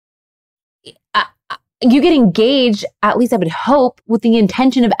 you get engaged, at least I would hope, with the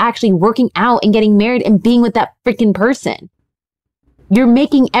intention of actually working out and getting married and being with that freaking person. You're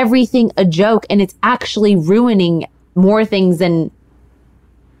making everything a joke, and it's actually ruining more things than,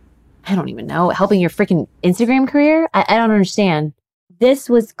 I don't even know, helping your freaking Instagram career? I don't understand. This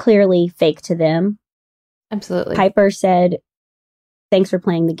was clearly fake to them. Absolutely. Piper said, thanks for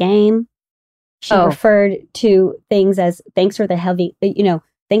playing the game. She referred to things as, thanks for the heavy,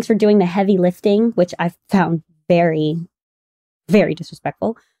 thanks for doing the heavy lifting, which I found very, very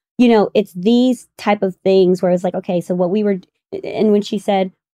disrespectful. It's these type of things where it's like, okay, so what we were, and when she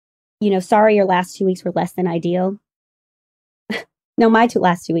said, sorry, your last 2 weeks were less than ideal. No, my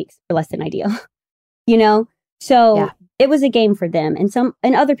last 2 weeks were less than ideal, So yeah. It was a game for them.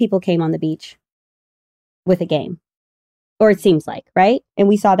 And other people came on the beach with a game, or it seems like, right? And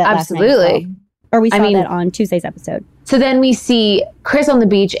we saw that absolutely. Last night as well. Or we saw that on Tuesday's episode. So then we see Chris on the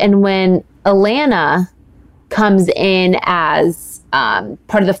beach, and when Alana comes in as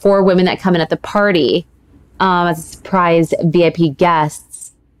part of the 4 women that come in at the party as a surprise VIP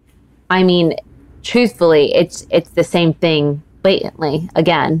guests, I mean, truthfully, it's the same thing blatantly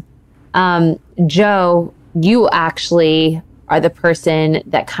again. Joe, you actually are the person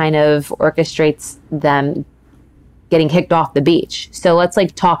that kind of orchestrates them getting kicked off the beach. So let's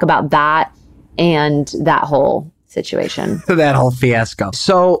talk about that and that whole situation. That whole fiasco.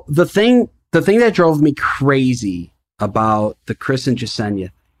 So the thing that drove me crazy about the Chris and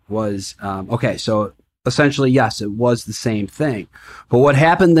Jasenia was, so essentially, yes, it was the same thing. But what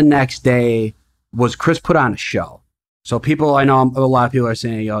happened the next day was Chris put on a show. So I know a lot of people are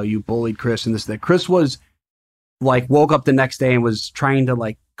saying, oh, you bullied Chris and this, that. Chris was woke up the next day and was trying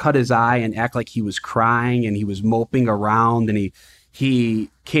to cut his eye and act like he was crying, and he was moping around, and he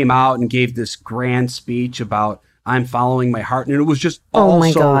came out and gave this grand speech about, I'm following my heart. And it was just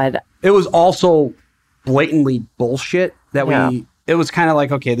my God. It was also blatantly bullshit that it was kind of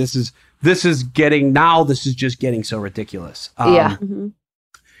like, okay, this is just getting so ridiculous. Mm-hmm.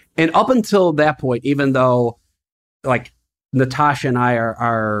 And up until that point, even though Natasha and I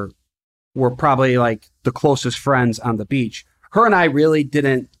were probably the closest friends on the beach, her and I really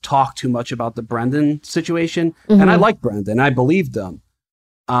didn't talk too much about the Brendan situation. Mm-hmm. And I liked Brendan. I believed him.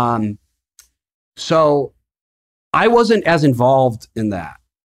 So I wasn't as involved in that.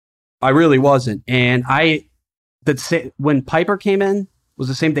 I really wasn't. And when Piper came in was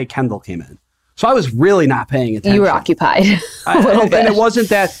the same day Kendall came in. So I was really not paying attention. You were occupied a little bit. And it wasn't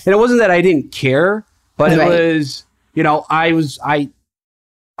that I didn't care, but right. It was,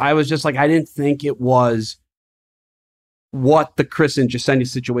 I was just I didn't think it was what the Chris and Jasenia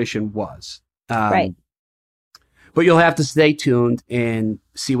situation was. Right. But you'll have to stay tuned and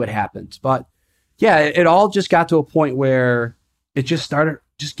see what happens. But yeah, it all just got to a point where it just started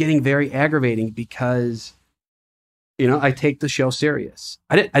just getting very aggravating because, I take the show serious.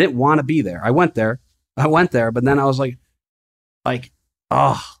 I didn't want to be there. I went there, but then I was like,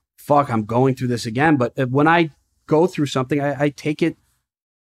 oh, fuck, I'm going through this again. But when I go through something, I take it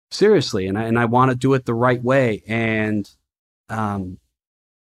seriously, and I want to do it the right way. And, to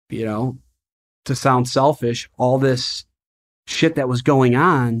sound selfish, all this shit that was going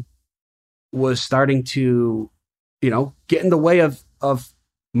on was starting to, get in the way of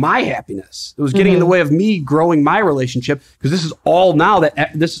my happiness. It was getting in the way of me growing my relationship, because this is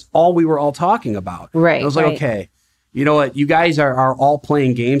all we were all talking about. Right. And I was like, okay, you know what? You guys are all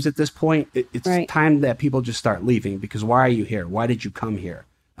playing games at this point. It's right. Time that people just start leaving, because why are you here? Why did you come here?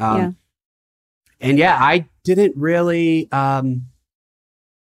 And I didn't really,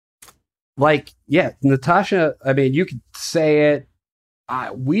 Natasha, I mean, you could say it.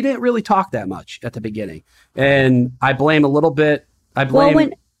 We didn't really talk that much at the beginning. And I blame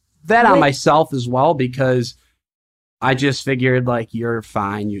that on myself as well, because I just figured like you're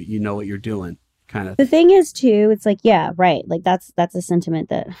fine. You know what you're doing. Kind of. The thing is too, it's like, yeah, right. Like that's a sentiment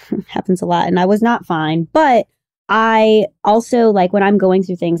that happens a lot. And I was not fine, but I also like when I'm going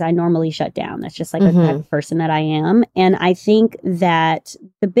through things, I normally shut down. That's just like the type of person that I am. And I think that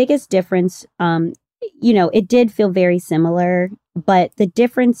the biggest difference, it did feel very similar, but the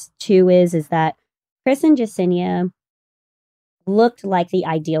difference too is that Chris and Jasenia looked like the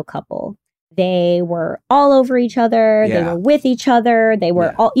ideal couple. They were all over each other. Yeah. They were with each other. They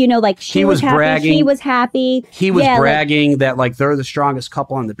were all, like she was happy. Bragging. He was happy. He was bragging that like they're the strongest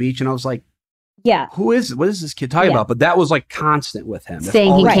couple on the beach. And I was like, yeah, what is this kid talking about? But that was like constant with him.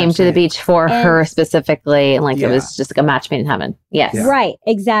 Saying he came to the beach for her specifically. And like it was just like a match made in heaven. Yes. Yeah. Right.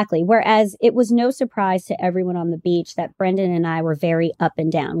 Exactly. Whereas it was no surprise to everyone on the beach that Brendan and I were very up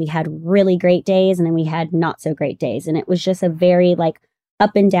and down. We had really great days and then we had not so great days. And it was just a very like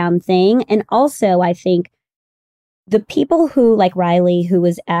up and down thing. And also I think the people who like Riley, who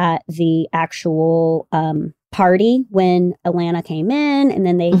was at the actual party when Alana came in and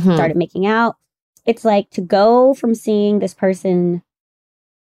then they started making out. It's like to go from seeing this person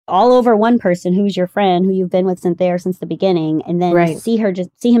all over one person who's your friend, who you've been with since the beginning, and then see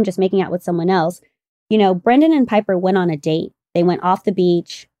him just making out with someone else. Brendan and Piper went on a date. They went off the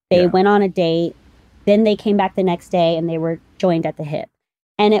beach. They went on a date. Then they came back the next day and they were joined at the hip.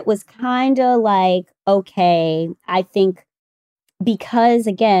 And it was kind of like, okay, I think because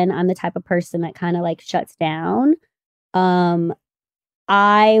again, I'm the type of person that kind of like shuts down.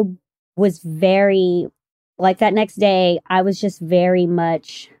 I was very, like that next day, I was just very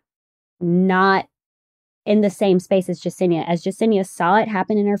much not in the same space as Jasenia. As Jasenia saw it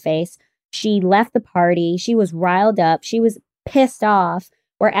happen in her face, she left the party. She was riled up. She was pissed off.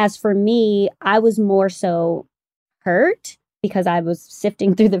 Whereas for me, I was more so hurt because I was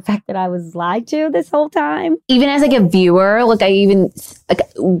sifting through the fact that I was lied to this whole time. Even as like a viewer, like I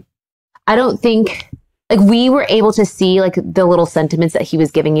don't think... Like we were able to see like the little sentiments that he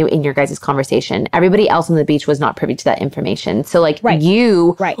was giving you in your guys' conversation. Everybody else on the beach was not privy to that information. So like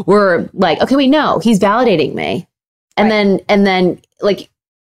you were like, okay, wait, no, he's validating me. And then like,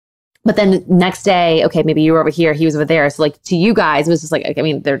 but then next day, okay, maybe you were over here, he was over there. So like to you guys, it was just like, I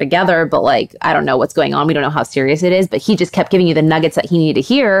mean, they're together, but like, I don't know what's going on. We don't know how serious it is, but he just kept giving you the nuggets that he needed to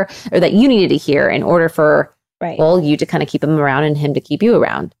hear or that you needed to hear in order for, you to kind of keep him around and him to keep you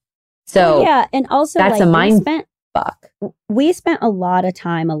around. So and also that's like, a mind fuck. We spent a lot of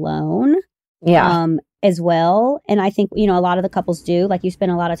time alone, as well. And I think a lot of the couples do. Like you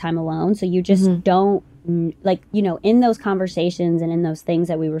spend a lot of time alone, so you just don't like in those conversations and in those things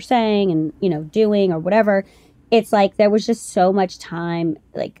that we were saying and doing or whatever. It's like there was just so much time.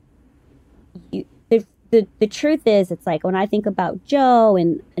 Like the truth is, it's like when I think about Joe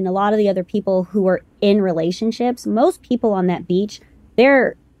and a lot of the other people who are in relationships, most people on that beach,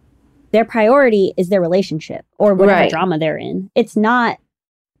 their priority is their relationship or whatever drama they're in. It's not,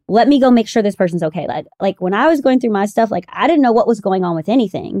 let me go make sure this person's okay. Like when I was going through my stuff, like I didn't know what was going on with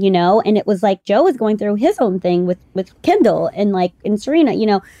anything, and it was like Joe was going through his own thing with Kendall and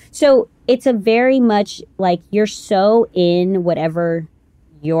Serena, So it's a very much like you're so in whatever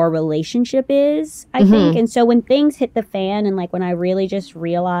your relationship is, I think. And so when things hit the fan and like when I really just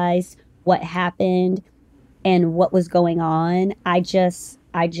realized what happened and what was going on, I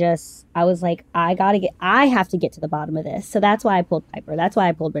was like, I have to get to the bottom of this. So that's why I pulled Piper. That's why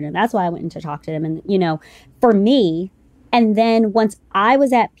I pulled Brendan. That's why I went in to talk to them. And, for me, and then once I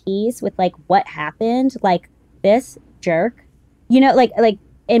was at peace with like what happened, like this jerk, like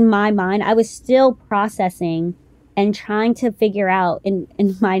in my mind, I was still processing and trying to figure out in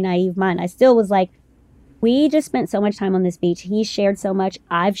my naive mind, I still was like, we just spent so much time on this beach. He shared so much.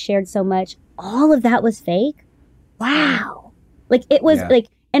 I've shared so much. All of that was fake. Wow. Like it was like,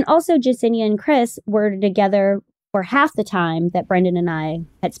 and also Jasenia and Chris were together for half the time that Brendan and I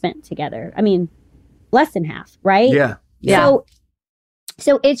had spent together. I mean, less than half, right? Yeah.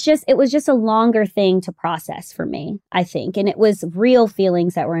 So it was just a longer thing to process for me, I think. And it was real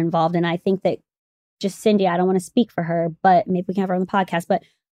feelings that were involved. And I think that Cindy, I don't want to speak for her, but maybe we can have her on the podcast. But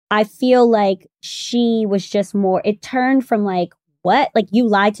I feel like she was just more, it turned from like, what? Like you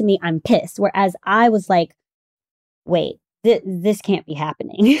lied to me, I'm pissed. Whereas I was like, wait. This can't be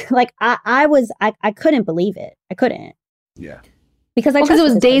happening. Like I couldn't believe it. I couldn't. Yeah. Because it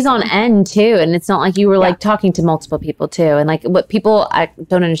was days on end too. And it's not like you were like talking to multiple people too. And like what people, I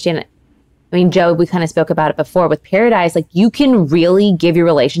don't understand it. I mean, Joe, we kind of spoke about it before with Paradise. Like you can really give your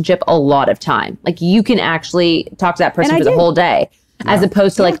relationship a lot of time. Like you can actually talk to that person for the whole day. As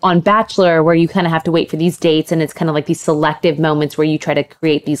opposed to like on Bachelor where you kind of have to wait for these dates. And it's kind of like these selective moments where you try to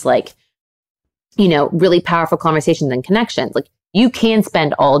create these like, really powerful conversations and connections. Like you can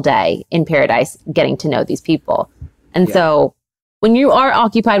spend all day in paradise getting to know these people. And so when you are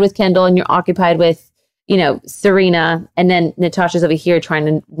occupied with Kendall and you're occupied with, Serena, and then Natasha's over here trying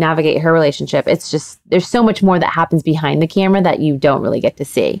to navigate her relationship, it's just, there's so much more that happens behind the camera that you don't really get to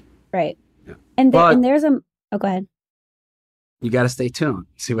see. Right. Yeah. And there's go ahead. You got to stay tuned,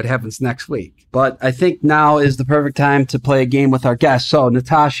 see what happens next week. But I think now is the perfect time to play a game with our guests. So,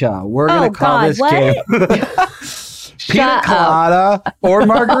 Natasha, we're going to call this game Pina Colada or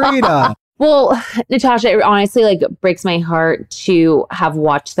Margarita. Well, Natasha, it honestly breaks my heart to have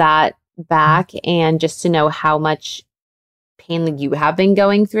watched that back and just to know how much pain you have been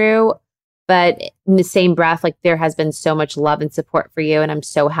going through. But in the same breath, there has been so much love and support for you. And I'm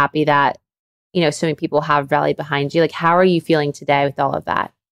so happy that, so many people have rallied behind you. How are you feeling today with all of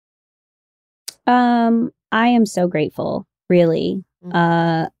that? I am so grateful, really.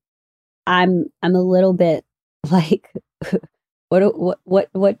 Mm-hmm. I'm a little bit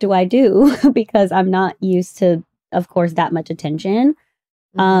what do I do? Because I'm not used to, of course, that much attention.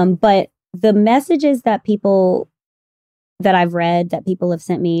 Mm-hmm. But the messages that I've read, that people have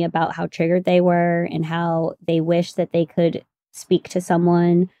sent me about how triggered they were and how they wish that they could speak to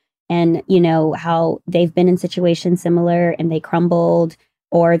someone, and, how they've been in situations similar and they crumbled,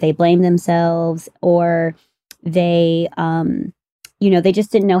 or they blame themselves, or they, they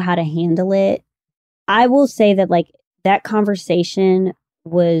just didn't know how to handle it. I will say that that conversation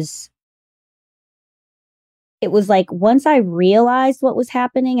was once I realized what was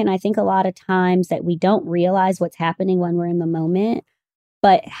happening, and I think a lot of times that we don't realize what's happening when we're in the moment,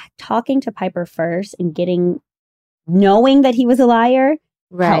 but talking to Piper first and knowing that he was a liar,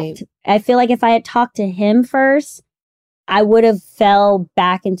 right, helped. I feel like if I had talked to him first, I would have fell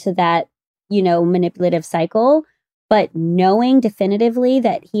back into that, manipulative cycle. But knowing definitively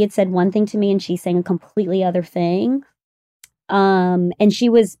that he had said one thing to me and she's saying a completely other thing. And she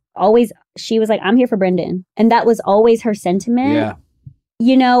was like, I'm here for Brendan. And that was always her sentiment. Yeah.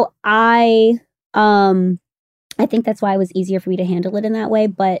 I think that's why it was easier for me to handle it in that way.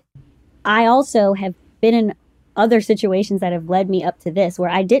 But I also have been in other situations that have led me up to this where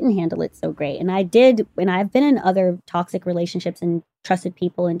I didn't handle it so great. And I've been in other toxic relationships and trusted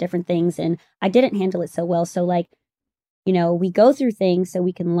people and different things, and I didn't handle it so well. So we go through things so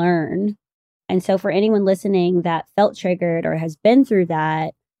we can learn. And so for anyone listening that felt triggered or has been through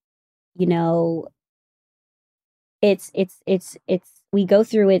that, it's we go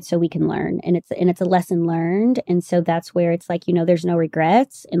through it so we can learn, and it's a lesson learned. And so that's where it's there's no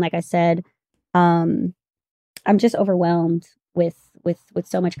regrets. And like I said, I'm just overwhelmed with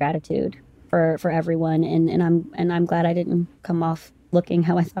so much gratitude for everyone, and I'm glad I didn't come off looking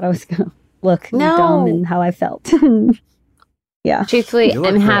how I thought I was gonna look, dumb, and how I felt. Yeah. Truthfully,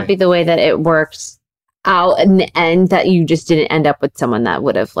 I'm happy the way that it worked out in the end, that you just didn't end up with someone that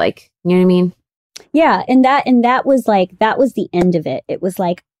would have you know what I mean? Yeah. And that was the end of it. It was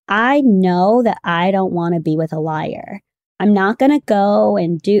I know that I don't want to be with a liar. I'm not going to go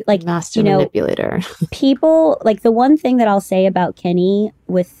and do master manipulator. People the one thing that I'll say about Kenny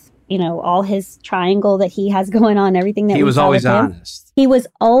with, all his triangle that he has going on, everything that he was always honest. He was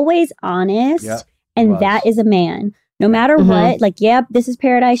always honest. Yep, and that is a man. No matter what, this is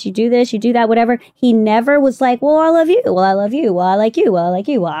paradise. You do this, you do that, whatever. He never was well, I love you. Well, I love you. Well, I like you. Well, I like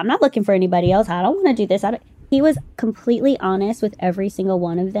you. Well, I'm not looking for anybody else. I don't want to do this. He was completely honest with every single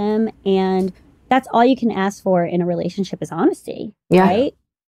one of them. And that's all you can ask for in a relationship is honesty. Yeah. Right?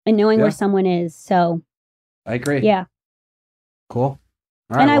 And knowing where someone is. So I agree. Yeah. Cool.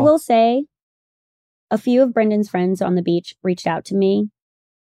 All right, and I will say a few of Brendan's friends on the beach reached out to me.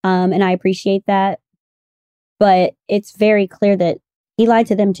 And I appreciate that. But it's very clear that he lied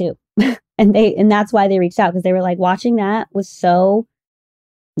to them too. and that's why they reached out, because they were watching that was so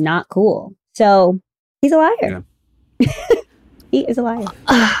not cool. So he's a liar. Yeah. He is a liar.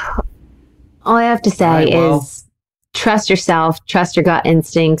 All I have to say is trust yourself, trust your gut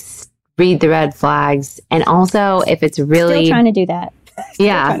instincts, read the red flags. And also if it's really still trying to do that.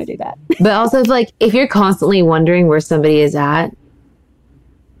 Trying to do that. But also if you're constantly wondering where somebody is at,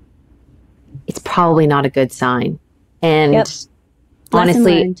 it's probably not a good sign. And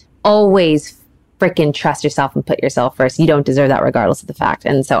honestly, always freaking trust yourself and put yourself first. You don't deserve that regardless of the fact.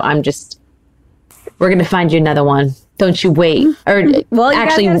 And so we're going to find you another one. Don't you wait. Or well,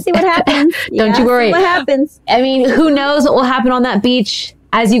 actually, you gotta see what happens. Don't you worry. What happens? I mean, who knows what will happen on that beach?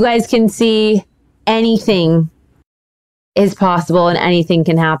 As you guys can see, anything is possible and anything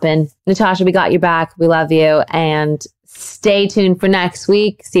can happen. Natasha, we got your back. We love you. And stay tuned for next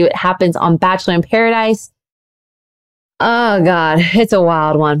week. See what happens on Bachelor in Paradise. Oh, God. It's a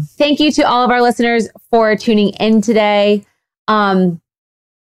wild one. Thank you to all of our listeners for tuning in today. I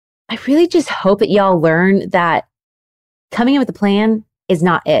really just hope that y'all learn that coming in with a plan is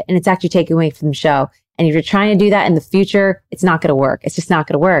not it. And it's actually taken away from the show. And if you're trying to do that in the future, it's not going to work. It's just not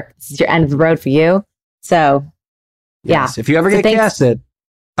going to work. This is your end of the road for you. So, yes, if you ever get casted.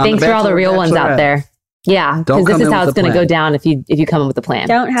 Thanks for all the real ones out there. Yeah, because this is how it's going to go down if you come in with a plan.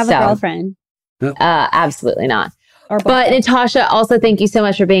 Don't have a girlfriend. Absolutely not. But Natasha, also thank you so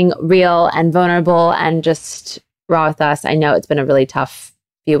much for being real and vulnerable and just raw with us. I know it's been a really tough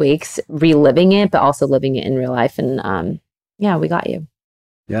few weeks reliving it, but also living it in real life. And we got you.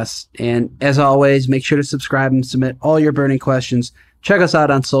 Yes. And as always, make sure to subscribe and submit all your burning questions. Check us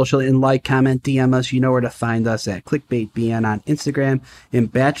out on social and like, comment, DM us. You know where to find us at ClickbaitBN on Instagram and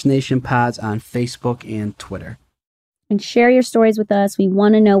Batch Nation Pods on Facebook and Twitter. And share your stories with us. We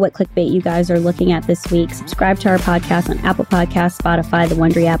want to know what clickbait you guys are looking at this week. Subscribe to our podcast on Apple Podcasts, Spotify, the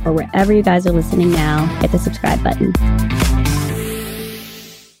Wondery app, or wherever you guys are listening now. Hit the subscribe button.